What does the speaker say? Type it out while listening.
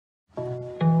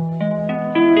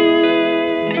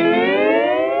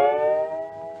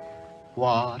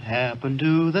What happened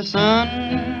to the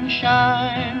sunshine?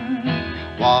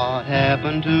 What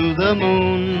happened to the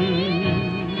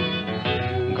moon?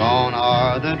 Gone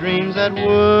are the dreams that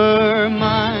were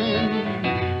mine,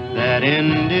 that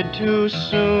ended too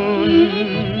soon.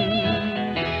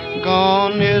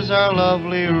 Gone is our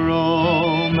lovely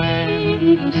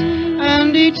romance,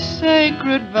 and each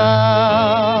sacred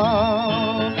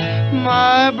vow.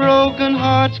 My broken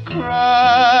heart's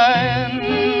crying,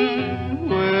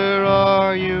 where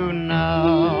are you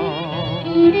now?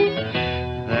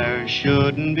 There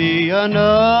shouldn't be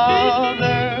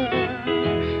another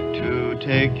to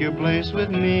take your place with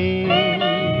me.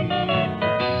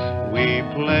 We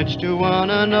pledged to one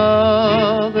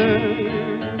another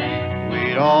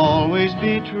we'd always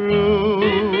be true.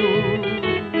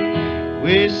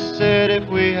 We said if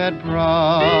we had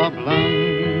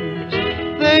problems,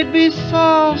 they'd be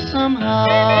solved somehow.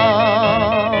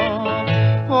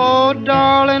 Oh,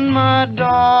 darling, my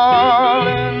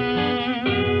darling,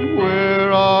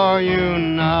 where are you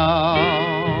now?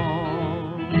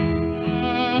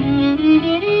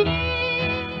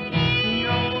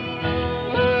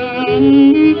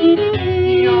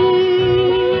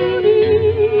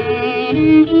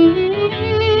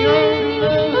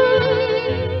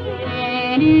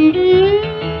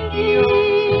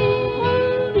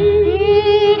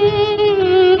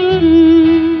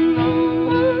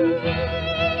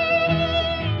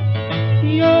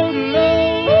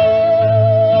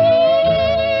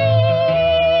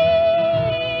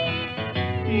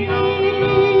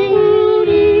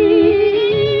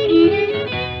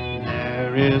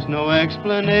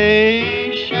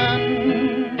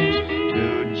 Explanations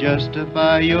to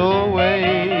justify your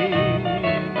way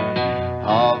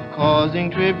of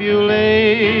causing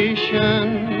tribulations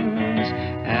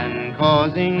and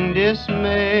causing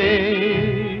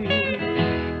dismay.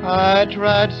 I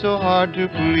tried so hard to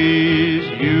please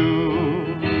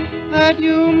you that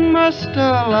you must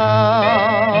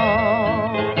allow.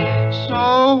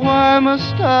 So why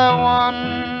must I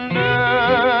wonder,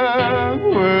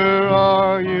 where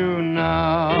are you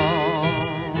now?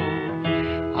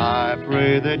 I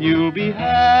pray that you'll be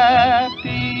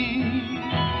happy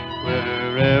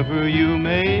wherever you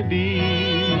may be.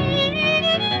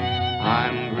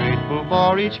 I'm grateful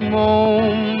for each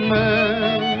moment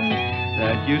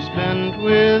that you spent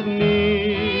with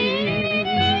me.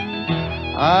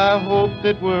 I hope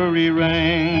that worry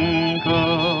rankles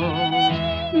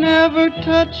never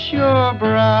touch your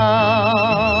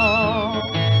brow,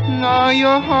 nor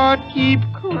your heart keep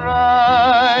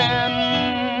crying,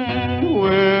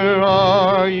 where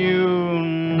are you